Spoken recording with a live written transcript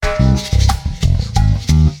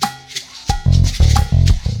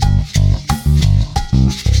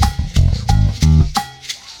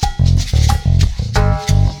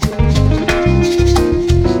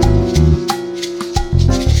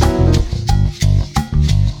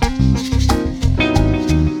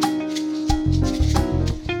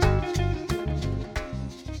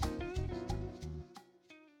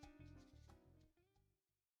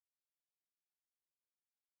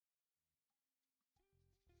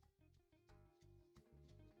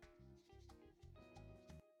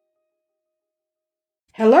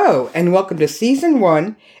Hello, and welcome to Season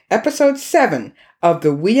 1, Episode 7 of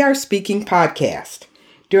the We Are Speaking podcast.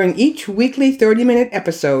 During each weekly 30-minute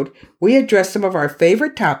episode, we address some of our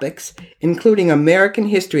favorite topics, including American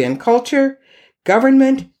history and culture,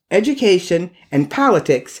 government, education, and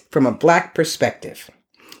politics from a Black perspective.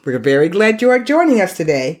 We're very glad you are joining us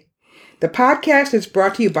today. The podcast is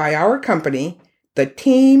brought to you by our company, the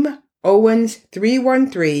Team Owens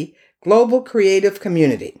 313 Global Creative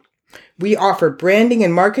Community. We offer branding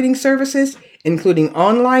and marketing services, including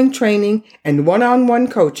online training and one-on-one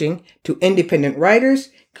coaching to independent writers,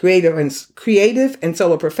 creative and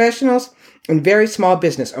solo professionals, and very small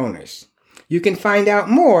business owners. You can find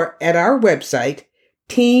out more at our website,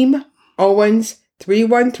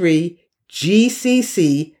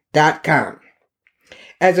 teamowens313gcc.com.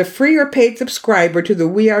 As a free or paid subscriber to the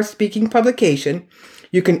We Are Speaking publication,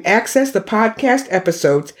 you can access the podcast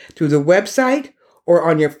episodes through the website or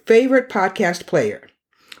on your favorite podcast player.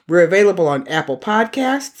 We're available on Apple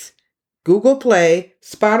Podcasts, Google Play,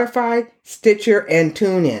 Spotify, Stitcher, and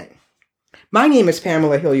TuneIn. My name is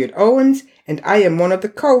Pamela Hilliard Owens, and I am one of the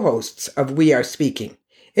co-hosts of We Are Speaking,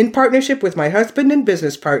 in partnership with my husband and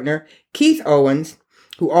business partner, Keith Owens,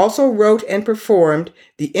 who also wrote and performed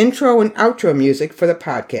the intro and outro music for the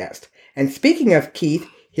podcast. And speaking of Keith,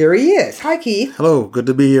 here he is. Hi, Keith. Hello. Good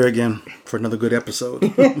to be here again for another good episode.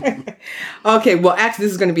 Okay. Well, actually,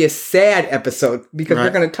 this is going to be a sad episode because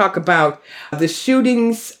We're going to talk about the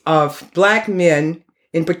shootings of Black men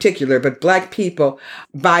in particular, but Black people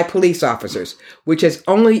by police officers, which has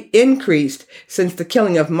only increased since the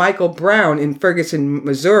killing of Michael Brown in Ferguson,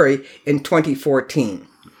 Missouri in 2014.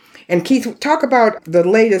 And Keith, talk about the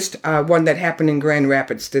latest one that happened in Grand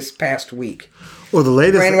Rapids this past week. Well, the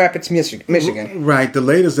latest... Grand Rapids, Michigan. Right. The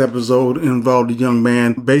latest episode involved a young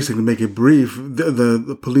man, basically to make it brief,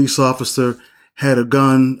 the police officer had a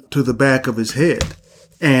gun to the back of his head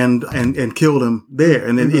and killed him there.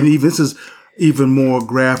 And even this is even more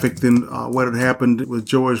graphic than what had happened with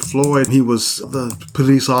George Floyd. The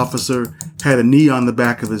police officer had a knee on the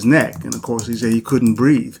back of his neck. And of course, he said he couldn't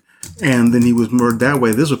breathe. And then he was murdered that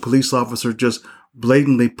way. This was a police officer just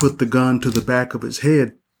blatantly put the gun to the back of his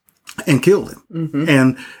head and killed him.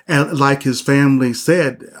 Mm-hmm. And like his family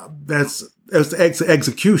said, that's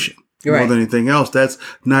execution more than anything else. That's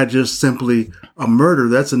not just simply a murder.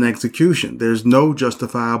 That's an execution. There's no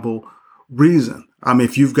justifiable reason. I mean,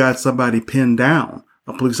 if you've got somebody pinned down,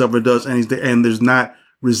 a police officer does, and there's not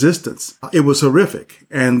resistance. It was horrific.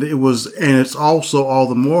 And it's also all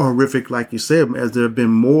the more horrific, like you said, as there have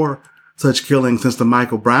been more such killings since the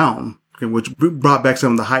Michael Brown, which brought back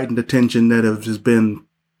some of the heightened attention that have just been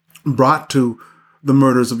brought to the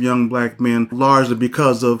murders of young Black men, largely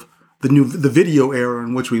because of the video era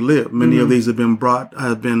in which we live. Many of these have been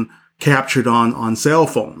captured on cell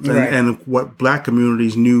phones, and what Black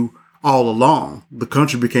communities knew all along. The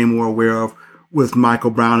country became more aware of with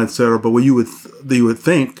Michael Brown, etc. But what you would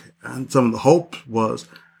think, and some of the hope was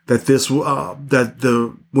that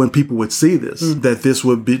when people would see this, that this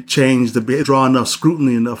would be changed to draw enough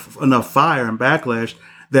scrutiny, enough fire and backlash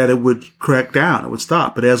that it would crack down, it would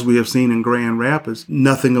stop. But as we have seen in Grand Rapids,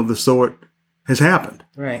 nothing of the sort has happened.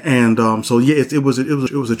 Right. And it was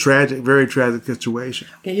a tragic, very tragic situation.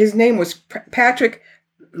 Okay, his name was Patrick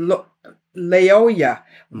Lyoya,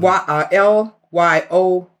 Lyoya.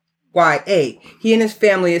 He and his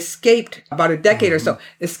family escaped about a decade or so.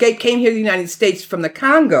 Came here to the United States from the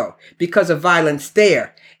Congo because of violence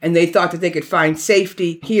there. And they thought that they could find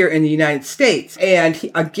safety here in the United States. And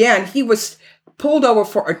he was pulled over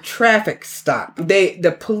for a traffic stop.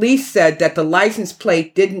 The police said that the license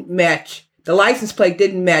plate didn't match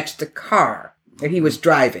the car that he was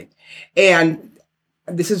driving. And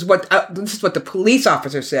this is what the police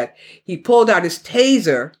officer said. He pulled out his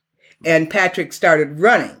taser and Patrick started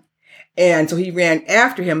running. And so he ran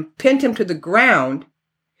after him, pinned him to the ground.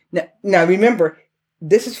 Now remember,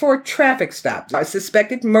 this is for a traffic stop, a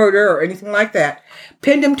suspected murder or anything like that.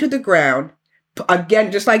 Pinned him to the ground.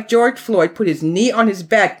 Again, just like George Floyd, put his knee on his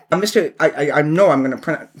back. I know I'm going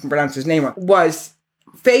to pronounce his name wrong. Was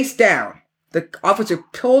face down. The officer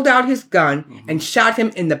pulled out his gun and shot him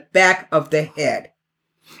in the back of the head.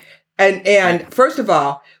 And first of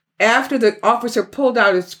all, after the officer pulled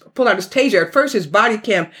out his taser, at first his body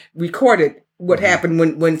cam recorded what happened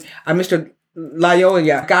when Mr.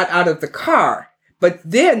 Lyoya got out of the car. But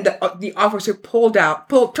then the officer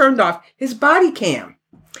turned off his body cam.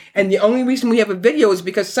 And the only reason we have a video is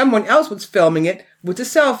because someone else was filming it with a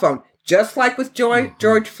cell phone, just like with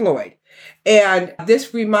George Floyd. And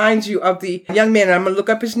this reminds you of the young man, and I'm going to look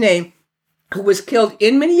up his name, who was killed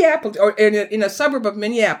in Minneapolis, or in a suburb of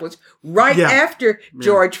Minneapolis, right after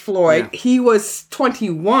George Floyd. Yeah. He was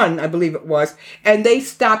 21, I believe it was, and they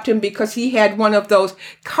stopped him because he had one of those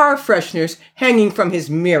car fresheners hanging from his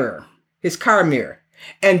mirror, his car mirror.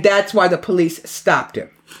 And that's why the police stopped him.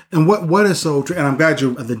 And what is so true, and I'm glad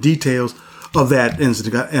you the details of that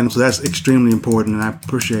incident, and so that's extremely important, and I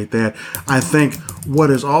appreciate that. I think what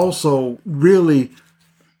is also really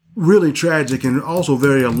tragic and also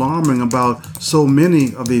very alarming about so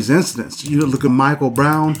many of these incidents. You look at Michael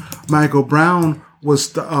Brown. Michael Brown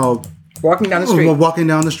was walking down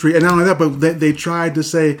the street. And not only that, but they tried to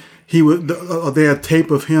say he would. They had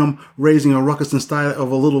tape of him raising a ruckus inside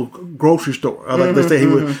of a little grocery store. Like they say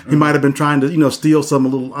he might have been trying to steal some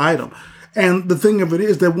little item. And the thing of it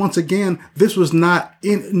is that once again, this was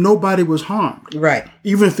nobody was harmed. Right.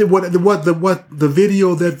 Even if what the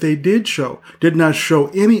video that they did not show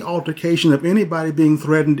any altercation of anybody being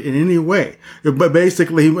threatened in any way. But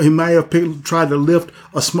basically, he might have tried to lift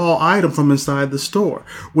a small item from inside the store.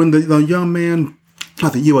 When the young man,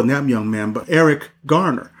 not that you and that young man, but Eric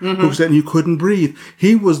Garner, who said he couldn't breathe.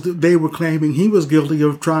 They were claiming he was guilty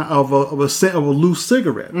of a loose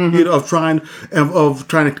cigarette, of trying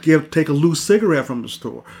to take a loose cigarette from the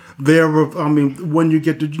store. When you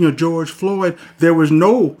get to George Floyd, there was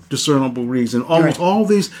no discernible reason. Almost all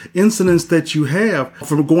these incidents that you have,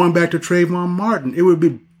 from going back to Trayvon Martin, it would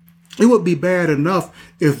be bad enough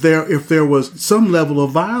if there was some level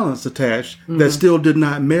of violence attached that still did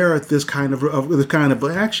not merit this kind of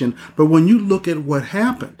action. But when you look at what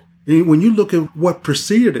happened, when you look at what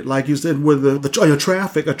preceded it, like you said, with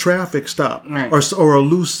a traffic stop, or a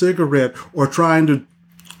loose cigarette, or trying to.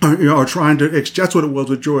 That's what it was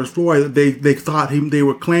with George Floyd. They thought they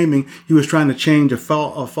were claiming he was trying to change a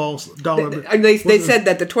false dollar. They said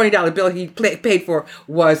that the $20 bill he paid for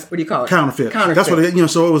was, what do you call it? Counterfeit. That's what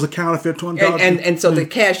so it was a counterfeit $20. And so the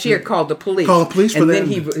cashier called the police. And then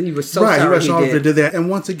he was so sorry he did that. And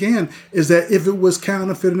once again, is that if it was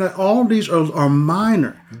counterfeit or not, all these are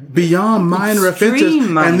minor, beyond minor offenses,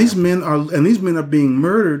 and these men are being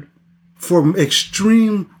murdered for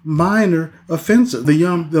extreme minor offenses. The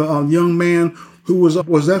young man who was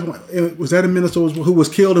that in Minnesota, who was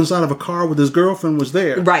killed inside of a car with his girlfriend was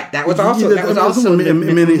there. Right. That was also in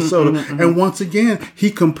Minnesota. And once again,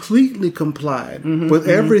 he completely complied with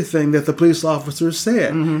everything that the police officers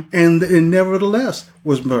said, and nevertheless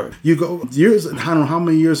was murdered. You go years. I don't know how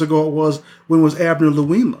many years ago it was. When was Abner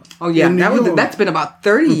Louima? Oh yeah, that's been about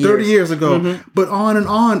 30 years. 30 years ago. But on,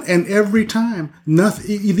 and every time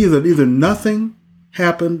either nothing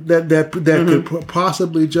happened that could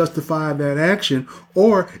possibly justify that action,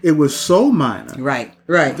 or it was so minor. Right.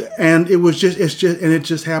 And it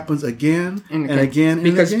just happens again and again.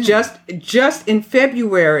 Because just in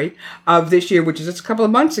February of this year, which is just a couple of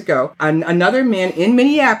months ago, another man in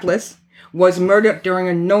Minneapolis was murdered during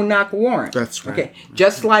a no-knock warrant. That's right. Okay,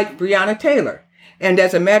 just like Breonna Taylor. And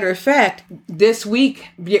as a matter of fact, this week,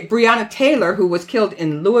 Breonna Taylor, who was killed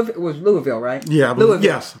in Louisville, right? Yeah, Louisville.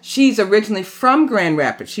 Yes. She's originally from Grand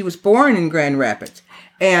Rapids. She was born in Grand Rapids.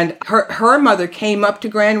 And her mother came up to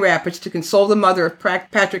Grand Rapids to console the mother of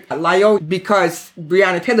Patrick Lyoya, because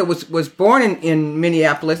Breonna Taylor was born in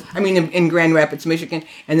Minneapolis, in Grand Rapids, Michigan,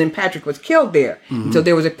 and then Patrick was killed there. And so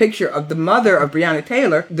there was a picture of the mother of Breonna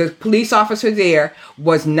Taylor. The police officer there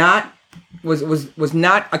was not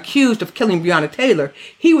accused of killing Breonna Taylor.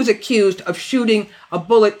 He was accused of shooting a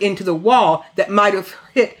bullet into the wall that might have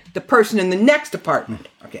hit the person in the next apartment.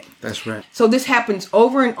 Okay. That's right. So this happens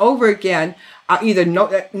over and over again. Either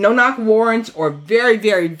no-knock warrants or very,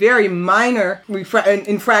 very, very minor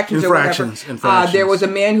infractions or whatever. There was a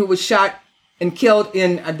man who was shot and killed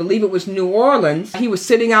in, I believe it was New Orleans. He was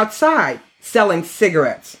sitting outside selling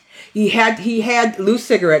cigarettes. He had loose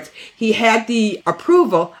cigarettes. He had the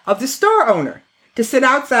approval of the store owner to sit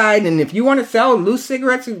outside, and if you want to sell loose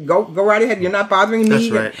cigarettes, go right ahead. You're not bothering me.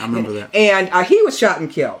 That's right. I remember that. And he was shot and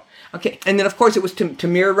killed. Okay, and then of course it was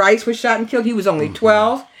Tamir Rice was shot and killed. He was only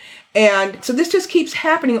 12. And so this just keeps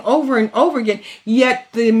happening over and over again. Yet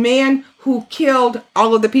the man who killed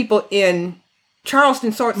all of the people in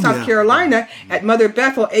Charleston, South Carolina, at Mother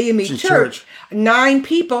Bethel AME Church, 9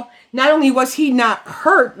 people, not only was he not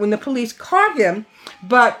hurt when the police caught him,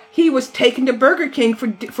 but he was taken to Burger King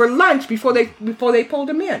for lunch before they pulled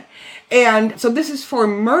him in. And so this is for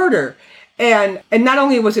murder. And not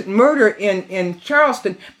only was it murder in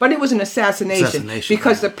Charleston, but it was an assassination.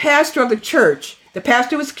 Because the pastor of the church, the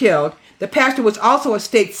pastor was killed. The pastor was also a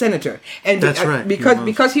state senator. And that's right.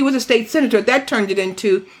 Because he was a state senator, that turned it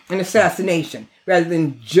into an assassination rather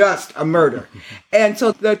than just a murder. And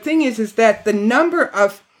so the thing is that the number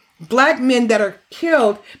of black men that are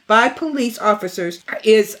killed by police officers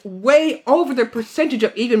is way over the percentage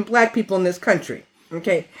of even black people in this country.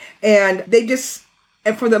 Okay. And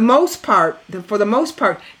for the most part,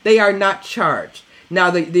 they are not charged. Now,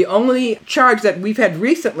 the only charge that we've had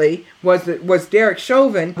recently was Derek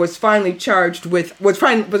Chauvin was finally charged with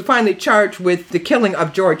the killing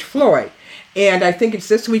of George Floyd. And I think it's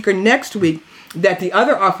this week or next week that the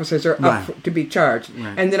other officers are up to be charged.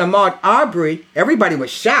 Right. And then Ahmaud Arbery, everybody was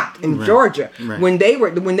shocked in Georgia when they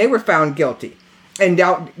were found guilty. And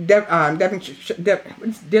Derek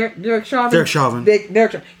Chauvin,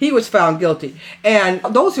 he was found guilty. And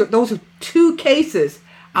those are two cases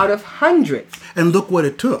out of hundreds. And look what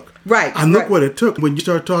it took. Right. And look what it took. When you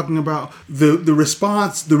start talking about the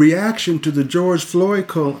response, the reaction to the George Floyd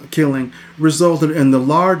killing resulted in the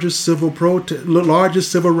largest civil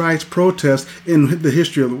rights protest in the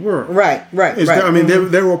history of the world. Right. I mean,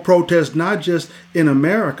 there were protests not just in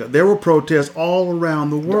America. There were protests all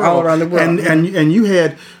around the world. All around the world. And you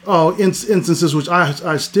had instances which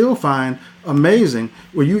I still find amazing,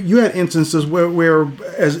 where you had instances where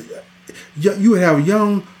as you would have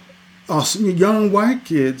young white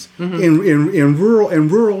kids in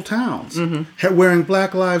rural towns wearing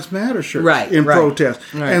Black Lives Matter shirts in protest,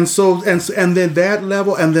 and then that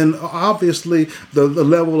level, and then obviously the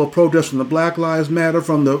level of protest from the Black Lives Matter,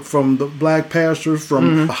 from the black pastors,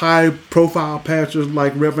 from high profile pastors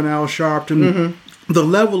like Reverend Al Sharpton, the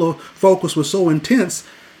level of focus was so intense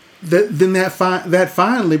that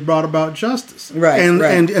finally brought about justice,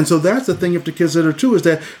 and so that's the thing you have to consider too, is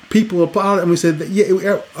that people applauded, and we said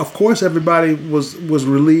that, of course everybody was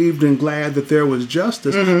relieved and glad that there was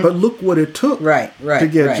justice, but look what it took to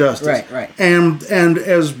get justice, and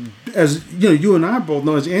as you and I both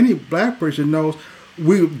know, as any black person knows,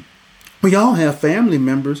 we all have family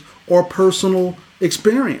members or personal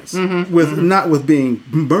experience with not with being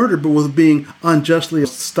murdered, but with being unjustly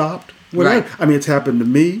stopped. I mean, it's happened to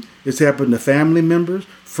me. It's happened to family members,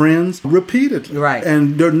 friends, repeatedly.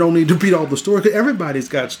 And there's no need to repeat all the stories, because everybody's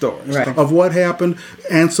got stories of what happened.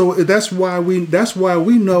 And so that's why we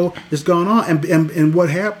know it's gone on. And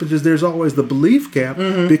what happens is there's always the belief gap,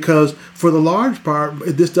 because for the large part,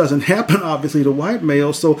 this doesn't happen, obviously, to white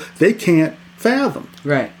males, so they can't fathom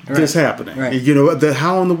this happening.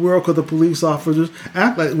 How in the world could the police officers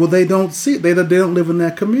act like? Well, they don't see it. They don't live in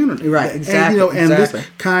that community. And this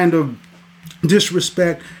kind of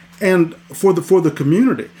disrespect and for the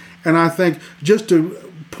community. And I think, just to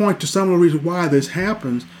point to some of the reasons why this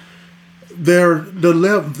happens, I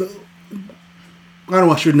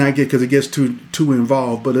should not get, because it gets too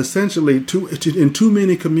involved, but essentially in too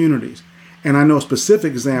many communities. And I know a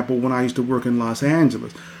specific example when I used to work in Los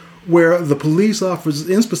Angeles, where the police officers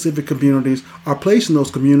in specific communities are placed in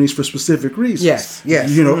those communities for specific reasons. Yes.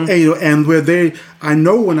 And where I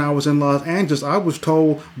know when I was in Los Angeles, I was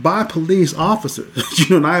told by police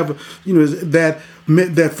officers, and I have, that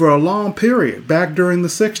for a long period back during the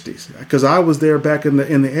 60s, because I was there back in the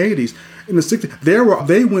 80s. In the 60s,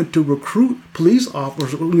 they went to recruit police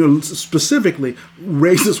officers, specifically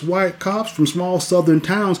racist white cops from small southern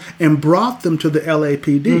towns, and brought them to the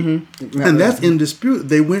LAPD, and that's in dispute.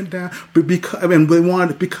 They went down because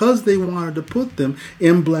they wanted to put them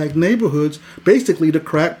in black neighborhoods, basically to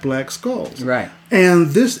crack black skulls.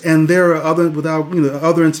 And there are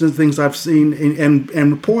other incidents, things I've seen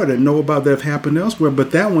and reported, know about that have happened elsewhere,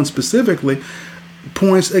 but that one specifically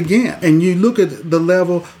points again. And you look at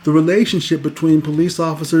the relationship between police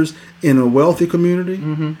officers in a wealthy community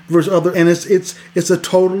versus other, and it's a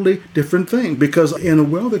totally different thing, because in a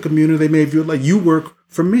wealthy community they may view it like, you work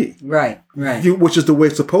for me, which is the way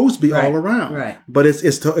it's supposed to be all around. But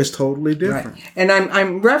it's totally different. And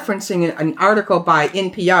I'm referencing an article by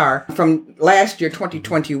NPR from last year,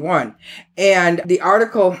 2021, and the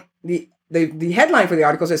article The headline for the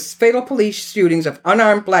article says, "Fatal police shootings of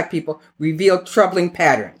unarmed black people reveal troubling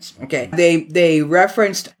patterns." Okay, they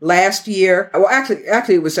referenced last year. Well, actually,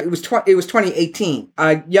 it was 2018.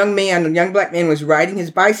 A young black man was riding his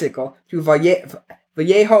bicycle through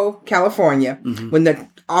Vallejo, California, when the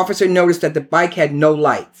officer noticed that the bike had no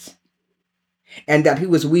lights, and that he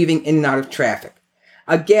was weaving in and out of traffic.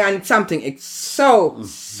 Again, it's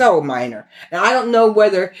so minor. And I don't know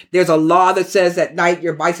whether there's a law that says at night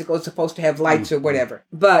your bicycle is supposed to have lights or whatever.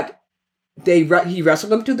 But he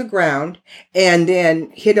wrestled him to the ground and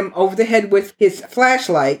then hit him over the head with his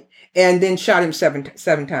flashlight and then shot him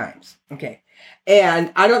seven times. Okay.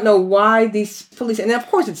 And I don't know why these police, and of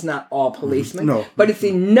course it's not all policemen, but it's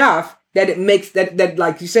enough that it makes that,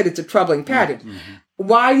 like you said, it's a troubling pattern.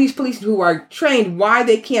 why these police who are trained, why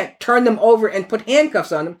they can't turn them over and put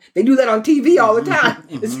handcuffs on them. They do that on TV all the time.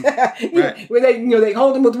 Right. Where they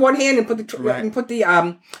hold them with one hand and put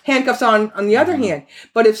the handcuffs on the other hand.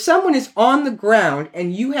 But if someone is on the ground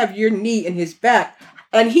and you have your knee in his back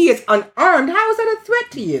and he is unarmed, how is that a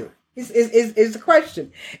threat to you? Is the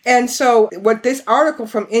question. And so what this article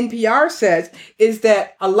from NPR says is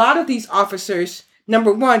that a lot of these officers,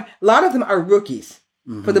 number one, a lot of them are rookies.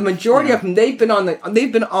 For the majority of them, they've been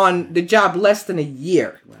on the job less than a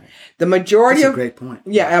year. Right. The majority That's a great point.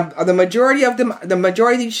 Yeah, the majority of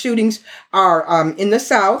these shootings are in the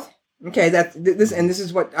South. Okay, this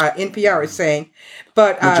is what NPR is saying.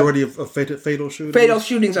 But majority of fatal shootings. Fatal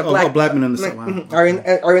shootings of black men in the South. Wow.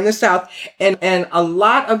 Are in the South, and a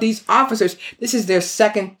lot of these officers, this is their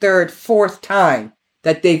second, third, fourth time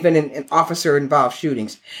that they've been in officer-involved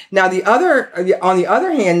shootings. Now, on the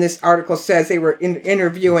other hand, this article says they were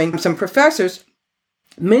interviewing some professors.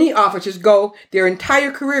 Many officers go their entire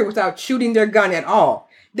career without shooting their gun at all.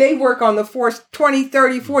 They work on the force 20,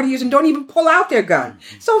 30, 40 years and don't even pull out their gun.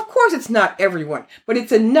 So, of course, it's not everyone. But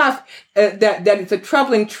it's enough that it's a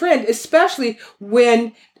troubling trend, especially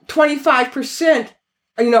when 25%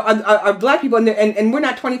 are black people, and we're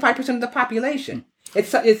not 25% of the population.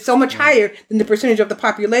 It's so much higher than the percentage of the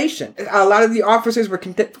population. A lot of the officers were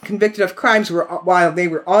convicted of crimes while they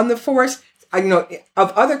were on the force, of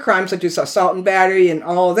other crimes such as assault and battery and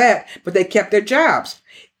all that, but they kept their jobs.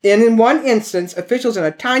 And in one instance, officials in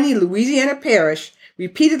a tiny Louisiana parish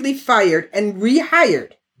repeatedly fired and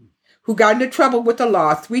rehired who got into trouble with the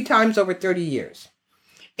law 3 times over 30 years.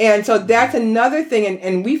 And so that's another thing,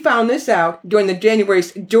 and we found this out during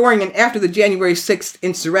and after the January 6th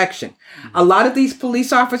insurrection. A lot of these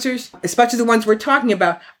police officers, especially the ones we're talking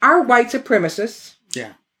about, are white supremacists.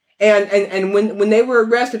 Yeah. And when they were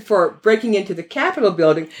arrested for breaking into the Capitol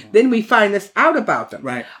building, then we find this out about them.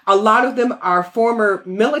 Right. A lot of them are former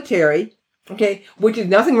military, okay, which is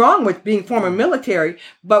nothing wrong with being former military,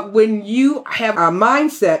 but when you have a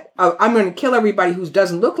mindset of, I'm going to kill everybody who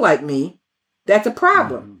doesn't look like me, that's a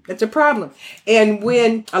problem. That's a problem. And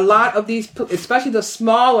when a lot of these, especially the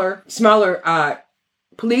smaller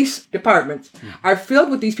police departments are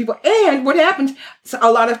filled with these people, and what happens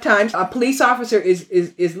a lot of times, a police officer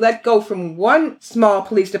is let go from one small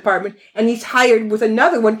police department and he's hired with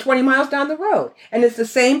another one 20 miles down the road, and it's the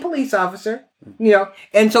same police officer,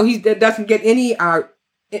 and so he doesn't get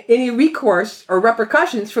any recourse or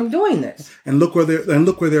repercussions from doing this. And look where they're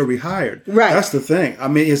rehired. Right. That's the thing. I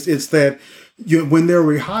mean, it's that when they're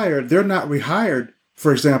rehired, they're not rehired,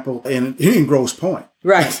 for example, in Grosse Pointe.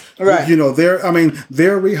 Right. They're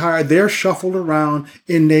rehired. They're shuffled around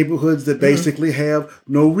in neighborhoods that basically have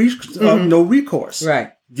no recourse.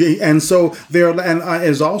 Right. And so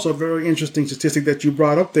is also a very interesting statistic that you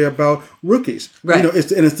brought up there about rookies. Right. It's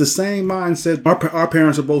the same mindset. Our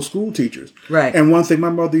parents are both school teachers. Right. And one thing my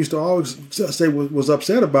mother used to always say was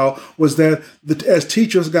upset about was that as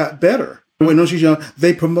teachers got better, when she's young,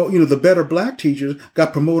 they promote. The better black teachers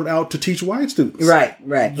got promoted out to teach white students. Right.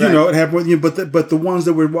 But the ones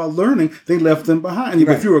that were learning, they left them behind.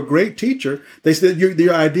 Right. If you were a great teacher, they said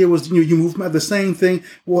your idea was you move from the same thing.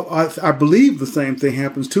 Well, I believe the same thing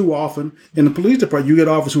happens too often in the police department. You get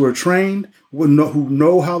officers who are trained, who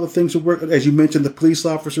know how the things work. As you mentioned, the police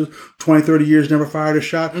officers, 20, 30 years, never fired a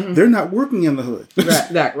shot. They're not working in the hood.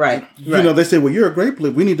 Right. They say, well, you're a great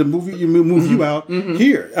police. We need to move you out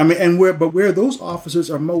here. I mean, where those officers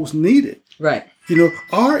are most needed, right,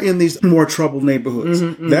 are in these more troubled neighborhoods.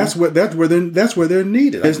 That's where they're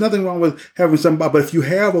needed. There's nothing wrong with having somebody, but if you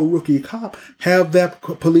have a rookie cop, have that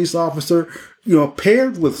police officer,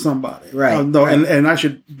 paired with somebody. Right. And I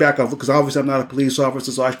should back off because obviously I'm not a police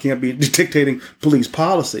officer, so I can't be dictating police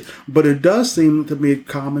policy. But it does seem to be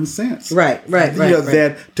common sense. Right.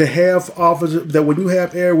 That to have officers, that when you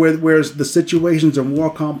have where the situations are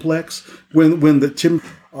more complex, when the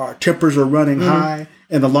tempers are running high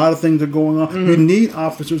and a lot of things are going on, you need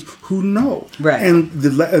officers who know. Right. And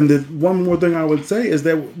the one more thing I would say is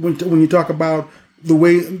that when you talk about the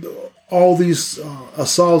way all these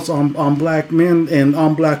assaults on black men and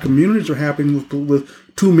on black communities are happening with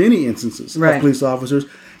too many instances of police officers,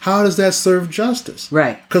 how does that serve justice?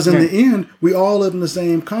 Right. Because in the end, we all live in the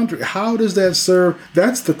same country. How does that serve?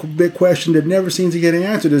 That's the big question that never seems to get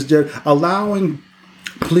answered, is just allowing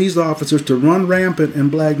police officers to run rampant in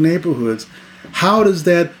black neighborhoods. How does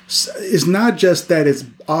that? It's not just that it's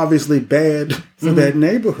obviously bad for that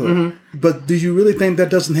neighborhood, but do you really think that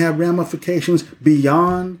doesn't have ramifications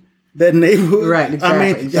beyond that neighborhood. Right,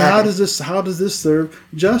 exactly. How does this serve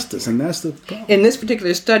justice? And that's the problem. In this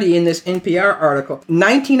particular study, in this NPR article,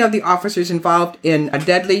 19 of the officers involved in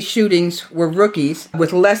deadly shootings were rookies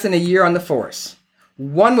with less than a year on the force.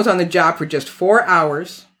 One was on the job for just 4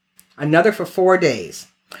 hours, another for 4 days.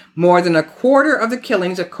 More than a quarter of the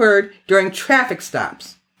killings occurred during traffic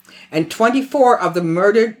stops. And 24 of the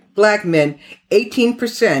murdered black men,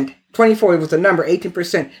 18%, 24 was the number,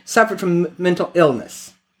 18%, suffered from mental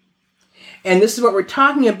illness. And this is what we're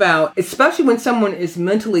talking about, especially when someone is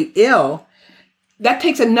mentally ill, that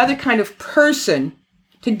takes another kind of person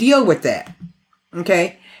to deal with that.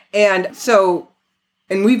 Okay? And so,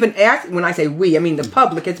 and we've been asking, when I say we, I mean the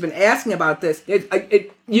public has been asking about this.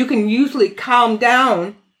 You can usually calm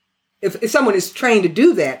down, if someone is trained to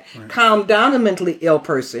do that, right, calm down a mentally ill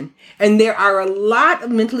person. And there are a lot of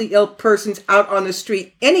mentally ill persons out on the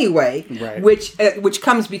street anyway, right, which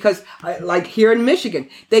comes because, like here in Michigan,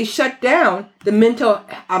 they shut down the mental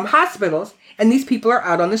hospitals, and these people are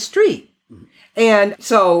out on the street. Mm-hmm. And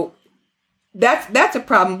so that's a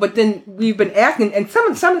problem. But then we've been asking, and some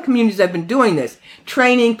of the communities have been doing this,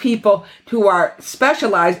 training people who are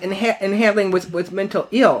specialized in handling with mentally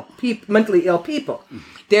ill people. Mm-hmm.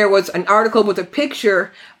 There was an article with a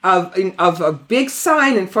picture of a big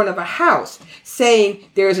sign in front of a house saying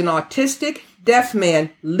there's an autistic deaf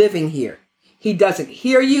man living here. He doesn't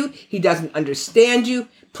hear you. He doesn't understand you.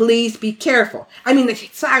 Please be careful. I mean, the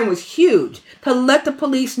sign was huge to let the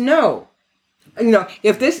police know. You know,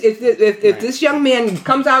 if this young man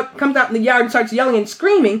comes out in the yard and starts yelling and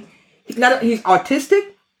screaming, he's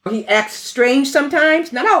autistic. He acts strange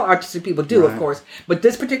sometimes. Not all autistic people do, right, of course, but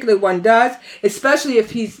this particular one does, especially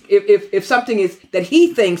if something is that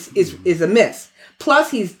he thinks is amiss. Plus,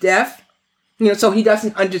 he's deaf, so he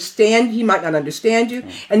doesn't understand. He might not understand you.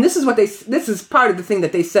 And this is part of the thing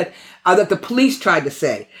that they said that the police tried to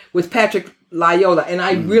say with Patrick Loyola, and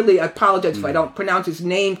I really apologize if I don't pronounce his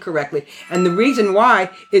name correctly. And the reason why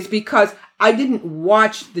is because I didn't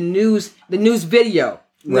watch the news video.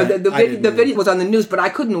 Right. The video was on the news, but I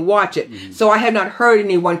couldn't watch it. Mm-hmm. So I have not heard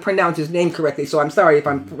anyone pronounce his name correctly. So I'm sorry if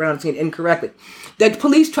I'm pronouncing it incorrectly. The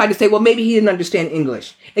police tried to say, well, maybe he didn't understand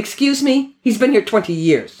English. Excuse me? He's been here 20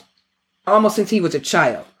 years. Almost since he was a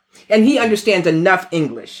child. And he understands enough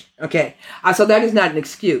English. Okay? So that is not an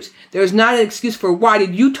excuse. There is not an excuse for why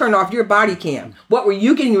did you turn off your body cam? What were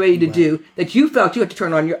you getting ready to do that you felt you had to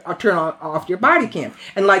turn off your body cam?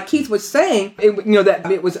 And like Keith was saying,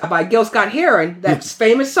 that it was by Gil Scott-Heron, that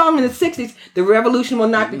famous song in the 60s, "The Revolution Will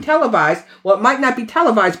Not Be Televised." Well, it might not be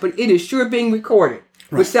televised, but it is sure being recorded.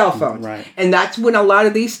 Right. With cell phones. Right. And that's when a lot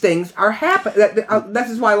of these things are happening. That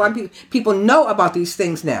is why a lot of people know about these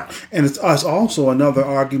things now. And it's also another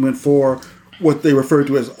argument for what they refer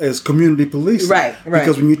to as community policing. Right.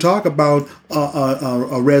 Because when you talk about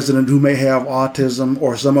a resident who may have autism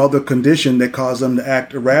or some other condition that causes them to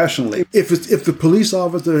act irrationally, if the police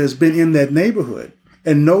officer has been in that neighborhood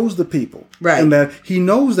and knows the people, right, and that he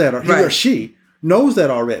knows that, or he or she knows that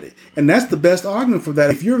already. And that's the best argument for that.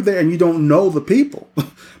 If you're there and you don't know the people,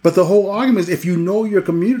 but the whole argument is if you know your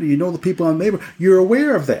community, you know the people in the neighborhood, you're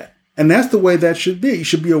aware of that. And that's the way that should be. You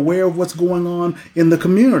should be aware of what's going on in the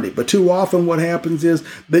community. But too often what happens is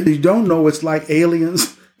that you don't know, it's like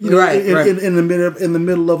aliens in the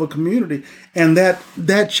middle of a community. And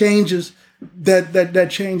that changes that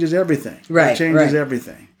changes everything. Right. That changes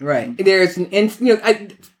everything. Right. There's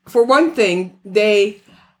for one thing,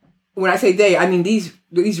 when I say they, I mean these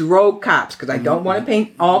rogue cops, because I don't want to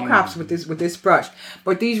paint all cops with this brush,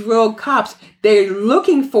 but these rogue cops, they're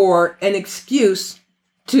looking for an excuse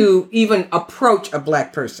to even approach a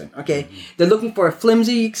black person. Okay, they're looking for a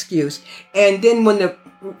flimsy excuse, and then when the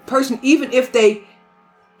person, even if they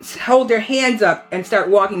hold their hands up and start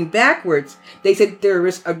walking backwards, they say they're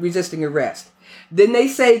resisting arrest. Then they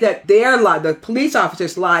say that the police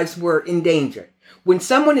officers' lives were in danger. When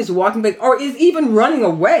someone is walking back or is even running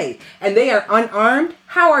away and they are unarmed,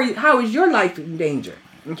 how is your life in danger?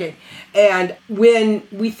 Okay. And when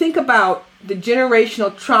we think about the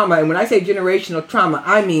generational trauma, and when I say generational trauma,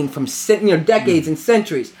 I mean from decades and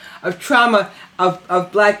centuries of trauma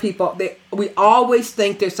of black people, we always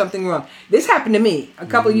think there's something wrong. This happened to me a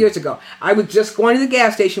couple of years ago. I was just going to the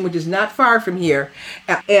gas station, which is not far from here,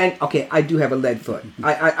 and okay, I do have a lead foot.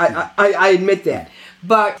 I admit that.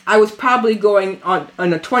 But I was probably going on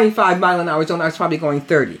a 25 mile an hour zone. I was probably going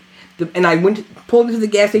 30. And I pulled into the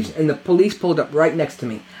gas station, and the police pulled up right next to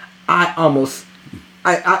me.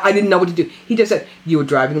 I didn't know what to do. He just said, "You were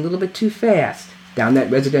driving a little bit too fast down that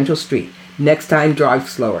residential street. Next time, drive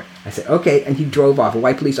slower. I said, okay, and he drove off, a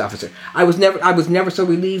white police officer. I was never so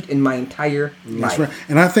relieved in my entire life. That's right.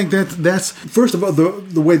 And I think that's first of all,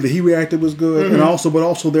 the way that he reacted was good, and also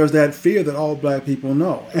there's that fear that all black people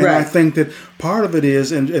know. And I think that part of it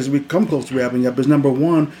is, and as we come close to wrapping up, is number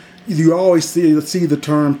one, you always see the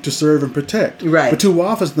term to serve and protect. Right. But too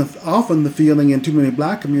often the feeling in too many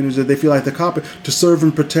black communities that they feel like the cop to serve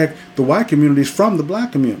and protect the white communities from the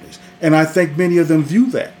black communities. And I think many of them view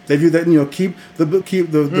that. They view that, keep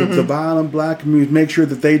the violent black communities, make sure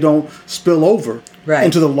that they don't spill over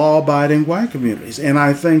into the law-abiding white communities. And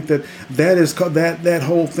I think that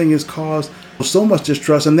whole thing has caused so much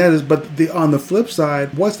distrust. And that is, on the flip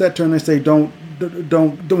side, what's that term they say? Don't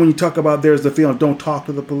when you talk about there's the feeling don't talk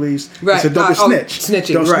to the police. Right. They said don't snitch.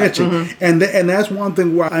 Snitching. Don't right. snitching. And that's one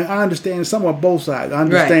thing where I understand somewhat both sides. I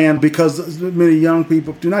understand because many young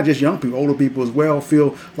people, not just young people, older people as well,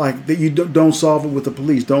 feel like that you don't solve it with the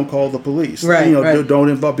police. Don't call the police. Right. Don't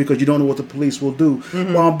involve because you don't know what the police will do.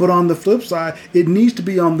 But on the flip side, it needs to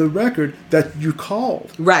be on the record that you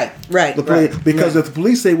called. Right. The police, because if the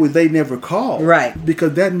police say they never called. Right.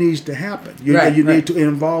 Because that needs to happen. You need to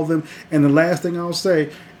involve them. And the last thing I'll say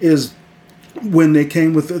is when they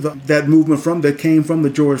came with that movement that came from the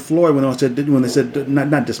George Floyd when they said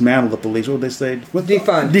not dismantle the police, what did they say?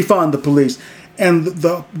 Defund the police. And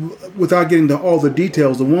without getting to all the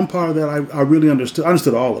details, the one part of that I really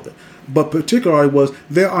understood all of it. But particularly was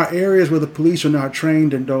there are areas where the police are not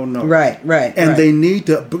trained and don't know. Right. And they need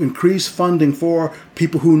to increase funding for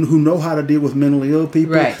people who know how to deal with mentally ill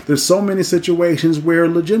people. Right. There's so many situations where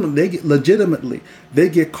legitimately they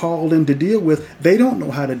get called in to deal with. They don't know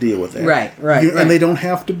how to deal with that. Right. And they don't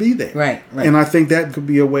have to be there. Right. And I think that could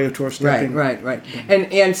be a way towards stepping. Right.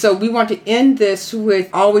 And so we want to end this with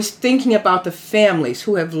always thinking about the families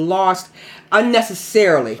who have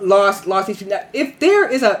unnecessarily lost these. Now, if there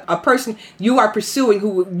is a person you are pursuing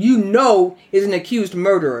who is an accused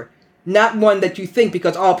murderer, not one that you think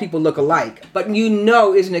because all people look alike, but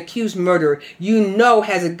is an accused murderer,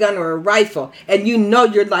 has a gun or a rifle, and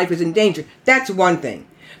your life is in danger, that's one thing.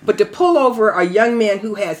 But to pull over a young man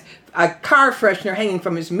who has a car freshener hanging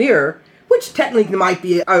from his mirror, which technically might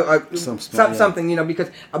be something, because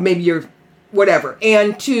maybe you're whatever,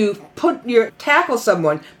 and to tackle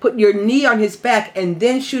someone, put your knee on his back, and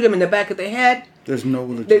then shoot him in the back of the head. There's no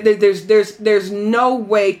there's no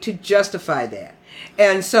way to justify that,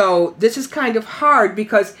 and so this is kind of hard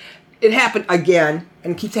because it happened again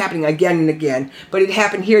and keeps happening again and again. But it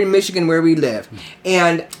happened here in Michigan where we live,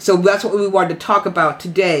 and so that's what we wanted to talk about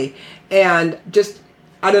today. And just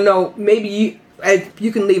I don't know, maybe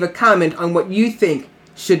you can leave a comment on what you think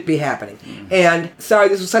should be happening. And sorry,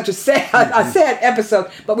 this was such a sad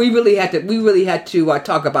episode, but we really had to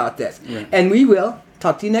talk about this. And we will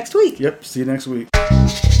talk to you next week. Yep, see you next week.